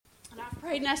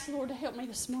prayed and asked the Lord to help me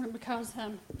this morning because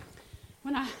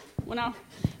when I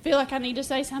feel like I need to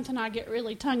say something, I get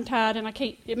really tongue-tied and I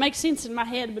can't. It makes sense in my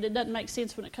head, but it doesn't make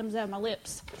sense when it comes out of my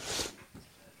lips.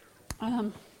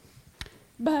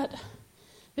 But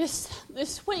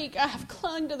this week I have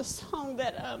clung to the song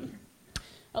that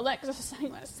Alexa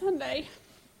sang last Sunday.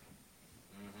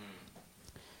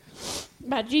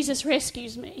 About Jesus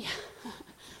rescues me,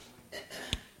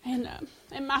 and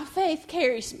my faith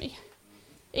carries me,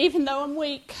 even though I'm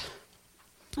weak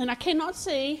and I cannot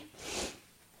see.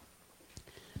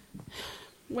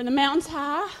 When the mountain's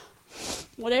high,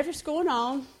 whatever's going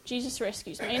on, Jesus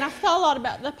rescues me. And I've thought a lot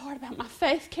about the part about my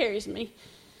faith carries me,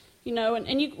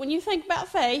 and when you think about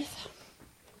faith,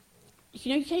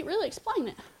 you can't really explain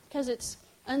it because it's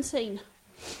unseen,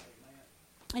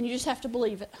 and you just have to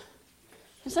believe it.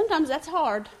 And sometimes that's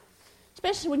hard,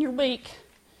 especially when you're weak.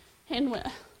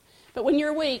 But when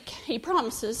you're weak, He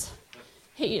promises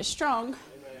He is strong.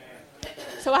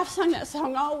 So I've sung that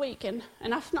song all week, and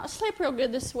I've not slept real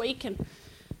good this week, and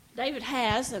David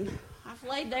has, and I've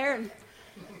laid there,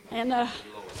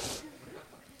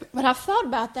 but I've thought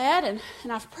about that, and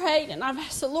I've prayed, and I've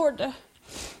asked the Lord to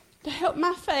help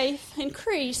my faith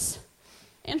increase,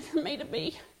 and for me to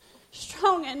be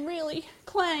strong and really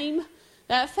claim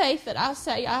that faith that I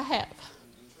say I have.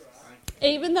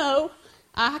 Even though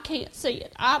I can't see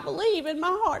it. I believe in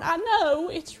my heart. I know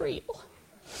it's real.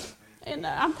 And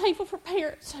I'm thankful for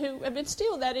parents who have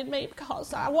instilled that in me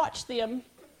because I watched them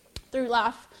through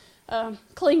life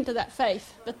cling to that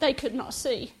faith that they could not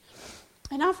see.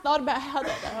 And I've thought about how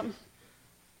that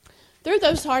through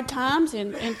those hard times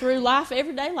and through life,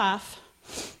 everyday life,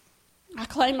 I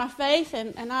claim my faith,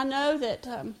 and I know that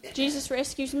Jesus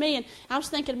rescues me. And I was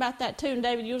thinking about that too. And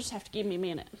David, you'll just have to give me a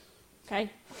minute, okay?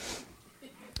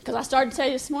 Because I started to tell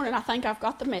you this morning, I think I've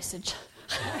got the message.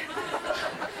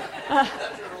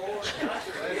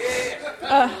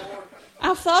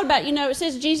 I've thought about, it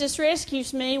says Jesus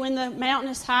rescues me when the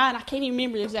mountain is high, and I can't even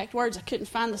remember the exact words. I couldn't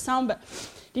find the song. But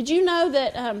did you know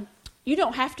that you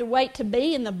don't have to wait to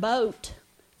be in the boat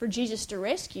for Jesus to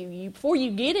rescue you? Before you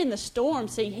get in the storm,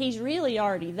 see, He's really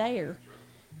already there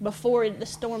before the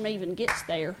storm even gets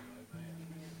there.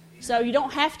 So you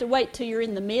don't have to wait till you're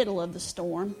in the middle of the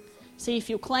storm. See, if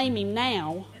you'll claim Him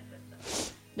now,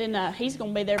 then He's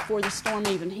going to be there before the storm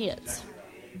even hits.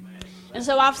 And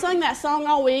so I've sung that song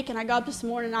all week, and I got up this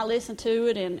morning and I listened to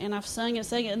it, and I've sung it,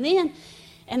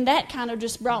 and that kind of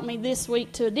just brought me this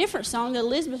week to a different song that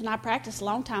Elizabeth and I practiced a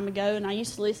long time ago, and I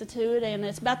used to listen to it, and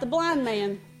it's about the blind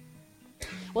man.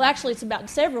 Well, actually, it's about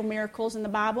several miracles in the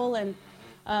Bible, and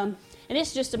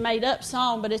it's just a made-up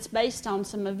song, but it's based on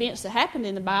some events that happened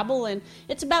in the Bible, and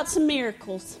it's about some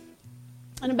miracles.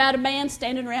 And about a man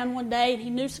standing around one day, and he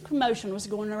knew some commotion was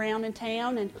going around in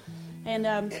town, and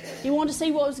he wanted to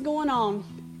see what was going on.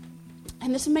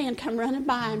 And this man come running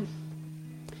by him,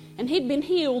 and he'd been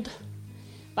healed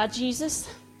by Jesus.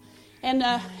 And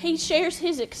he shares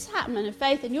his excitement and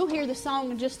faith, and you'll hear the song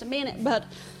in just a minute, but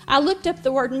I looked up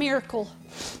the word miracle.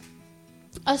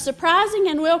 A surprising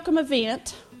and welcome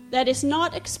event that is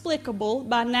not explicable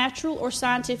by natural or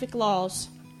scientific laws,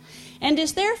 and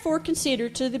is therefore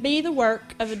considered to be the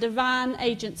work of a divine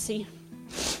agency,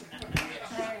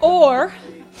 or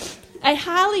a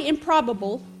highly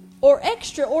improbable or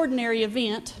extraordinary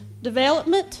event,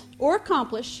 development, or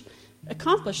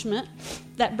accomplishment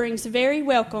that brings very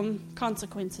welcome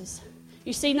consequences.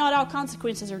 You see, not all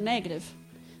consequences are negative.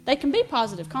 They can be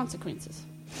positive consequences.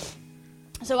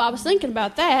 So I was thinking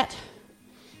about that,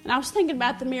 and I was thinking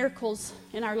about the miracles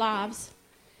in our lives.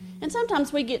 And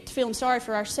sometimes we get to feeling sorry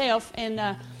for ourselves,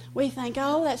 and we think,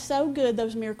 oh, that's so good,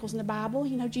 those miracles in the Bible.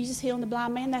 Jesus healing the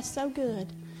blind man, that's so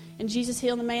good. And Jesus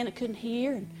healing the man that couldn't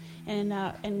hear,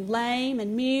 and lame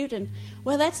and mute. And,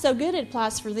 well, that's so good it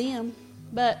applies for them.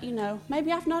 But,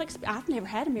 maybe I've never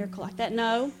had a miracle like that.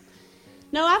 No,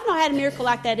 I've not had a miracle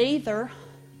like that either.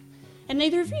 And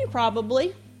neither of you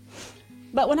probably.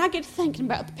 But when I get to thinking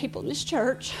about the people in this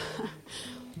church,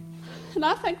 and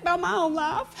I think about my own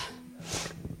life,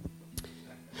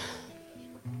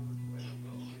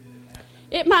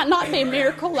 it might not be a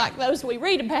miracle like those we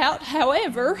read about.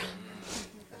 However,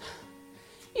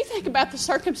 you think about the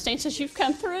circumstances you've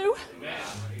come through,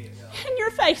 and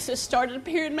your faces started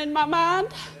appearing in my mind.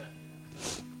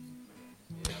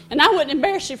 And I wouldn't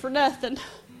embarrass you for nothing.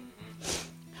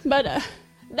 But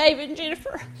David and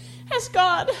Jennifer, has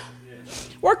God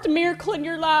worked a miracle in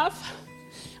your life?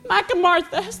 Mike and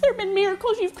Martha, has there been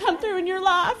miracles you've come through in your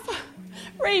life?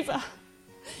 Reva,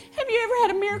 have you ever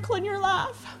had a miracle in your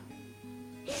life?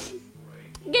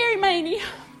 Gary Maney,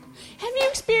 have you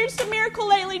experienced a miracle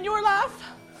lately in your life?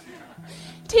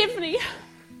 Tiffany,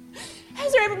 has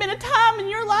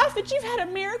that you've had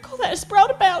a miracle that has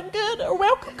brought about good or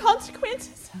welcome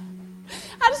consequences?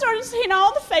 I started seeing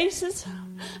all the faces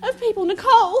of people.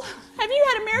 Nicole, have you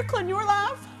had a miracle in your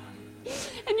life?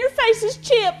 And your face is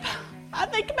Chip. I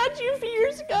think about you a few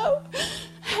years ago.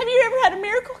 Have you ever had a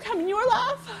miracle come in your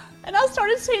life? And I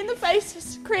started seeing the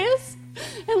faces. Chris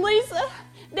and Lisa,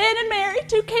 Dan and Mary,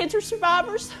 2 cancer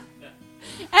survivors.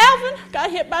 Alvin got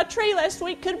hit by a tree last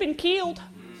week, could have been killed.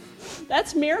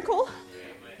 That's a miracle.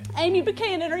 Amy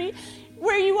Buchanan,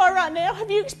 where you are right now, have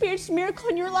you experienced a miracle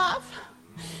in your life?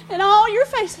 And all your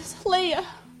faces. Leah,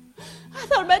 I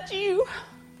thought about you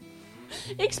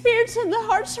experiencing the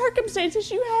hard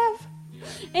circumstances you have.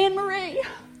 Anne Marie,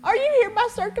 are you here by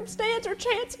circumstance or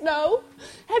chance? No.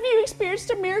 Have you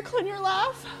experienced a miracle in your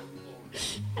life?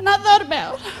 And I thought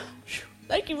about,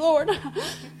 thank you, Lord.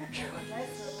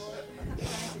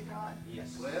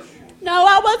 No,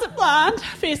 I wasn't blind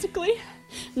physically.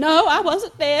 No, I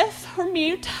wasn't deaf or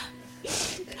mute.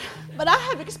 But I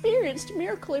have experienced a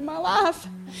miracle in my life.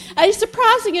 A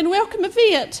surprising and welcome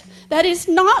event that is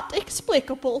not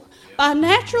explicable by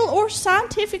natural or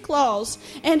scientific laws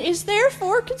and is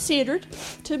therefore considered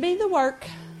to be the work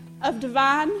of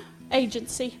divine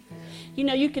agency. You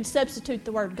know, you could substitute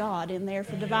the word God in there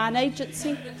for divine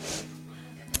agency.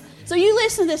 So you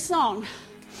listen to this song.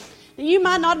 You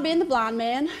might not have been the blind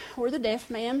man or the deaf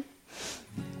man,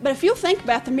 but if you'll think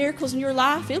about the miracles in your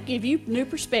life, it'll give you new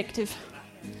perspective.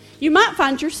 You might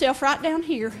find yourself right down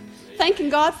here, thanking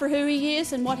God for who He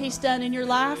is and what He's done in your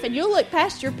life, and you'll look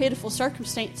past your pitiful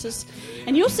circumstances,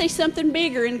 and you'll see something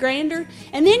bigger and grander,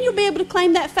 and then you'll be able to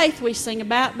claim that faith we sing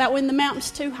about when the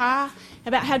mountain's too high,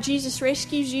 about how Jesus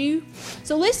rescues you.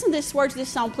 So listen to this words of this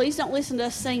song. Please don't listen to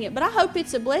us sing it, but I hope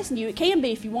it's a blessing to you. It can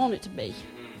be if you want it to be.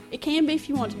 It can be if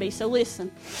you want it to be, so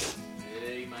listen.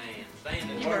 Amen. Stand and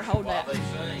You better worship hold while that. they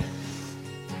sing.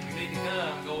 You need to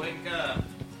come. Go ahead and come.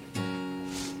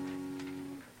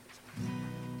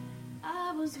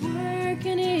 I was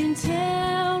working in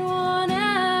town one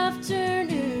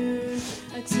afternoon,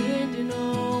 attending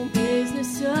on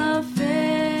business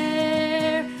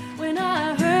affair, when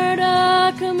I heard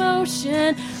a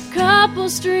commotion, couple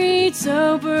streets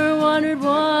over, wondered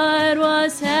what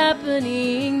was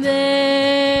happening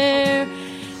there.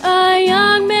 A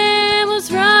young man was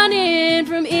running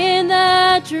from in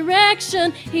that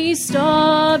direction. He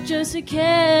stopped just to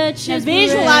catch his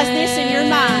visualize breath. this in your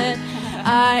mind.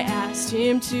 I asked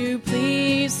him to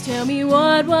please tell me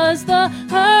what was the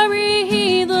hurry.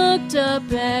 He looked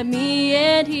up at me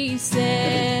and he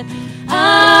said,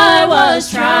 I was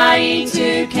trying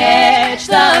to catch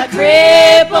the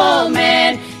crippled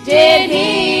man. Did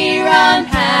he run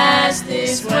past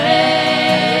this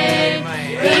way?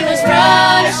 He was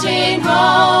rushing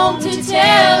home to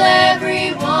tell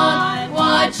everyone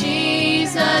what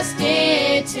Jesus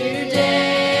did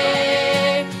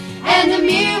today. And the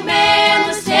mute man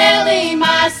was telling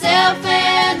myself,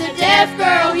 and the deaf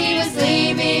girl he was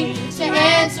leaving to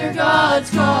answer God's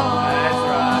call. That's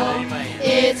right. Amen.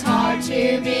 It's hard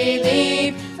to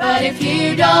believe, but if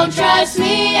you don't trust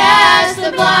me, ask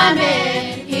the blind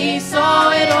man. He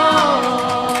saw it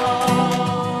all.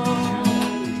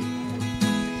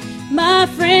 My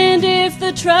friend, if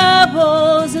the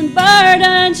troubles and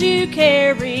burdens you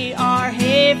carry are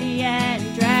heavy and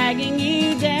dragging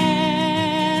you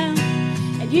down,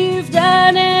 and you've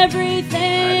done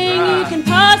everything you can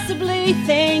possibly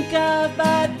think of,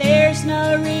 but there's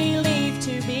no relief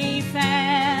to be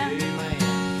found.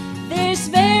 This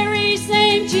very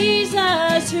same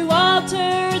Jesus who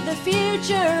altered the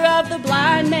future of the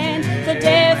blind man, the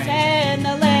deaf and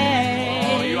the lame,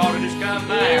 Oh, you ought to just come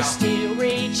now. is still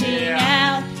reaching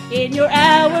out in your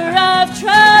hour of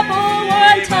trouble.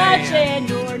 One touch and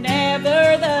you're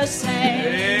never the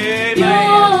same.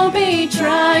 You'll be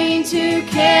trying to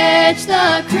catch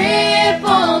the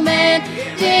crippled man.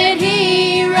 Did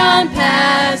he run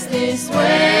past this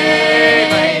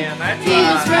way? He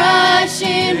was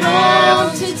rushing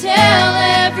home to tell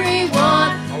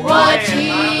everyone what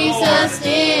Jesus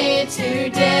did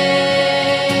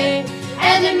today.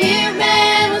 And the mute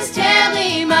man was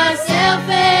telling myself,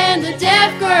 and the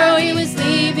deaf girl he was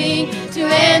leaving to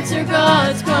answer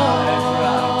God's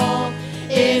call.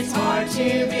 It's hard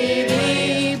to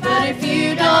believe, but if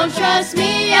you don't trust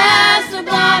me, ask the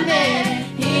blind man.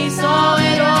 He saw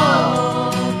it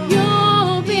all.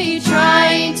 You'll be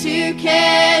trying to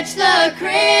catch the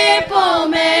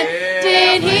crippled man.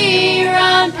 Did he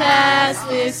run past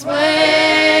this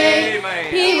way?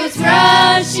 He was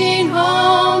rushing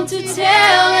home to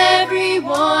tell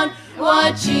everyone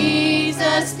what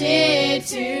Jesus did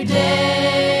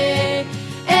today.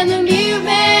 And the mute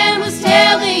man was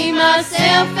telling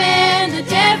myself, and the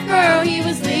deaf girl he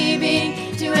was leaving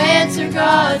answer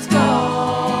God's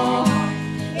call.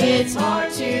 It's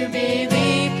hard to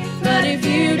believe, but if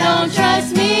you don't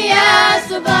trust me, ask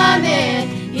the blind man,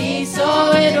 he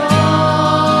saw it all.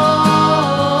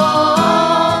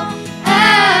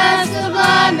 Ask the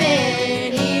blind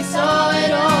man, he saw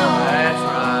it all. That's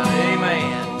right.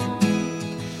 Amen.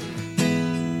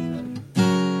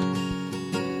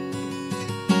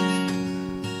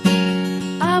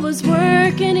 I was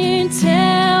working in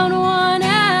town one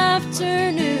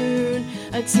afternoon,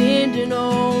 attending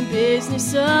on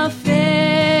business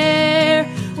affair,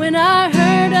 when I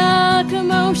heard a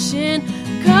commotion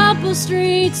a couple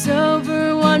streets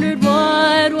over, wondered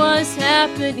what was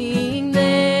happening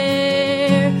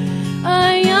there.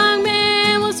 A young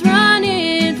man was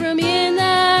running from in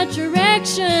that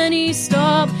direction. He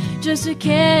stopped just to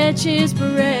catch his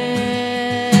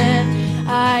breath.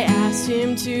 I asked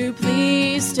him to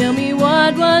please tell me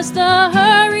what was the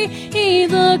hurry. He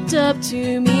looked up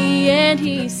to me and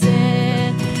he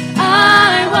said,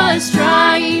 I was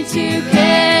trying to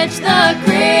catch the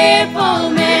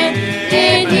crippled man.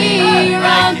 Did he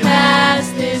run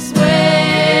past this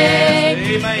way?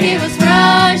 He was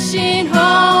rushing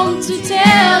home to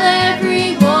tell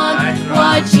everyone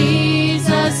what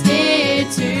Jesus did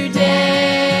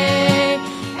today.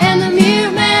 And the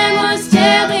mute man was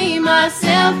telling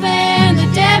myself, and the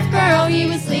deaf girl, he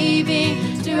was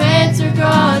leaving to answer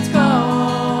God's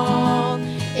call.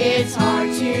 It's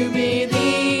hard to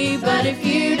believe, but if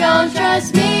you don't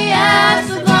trust me, ask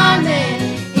the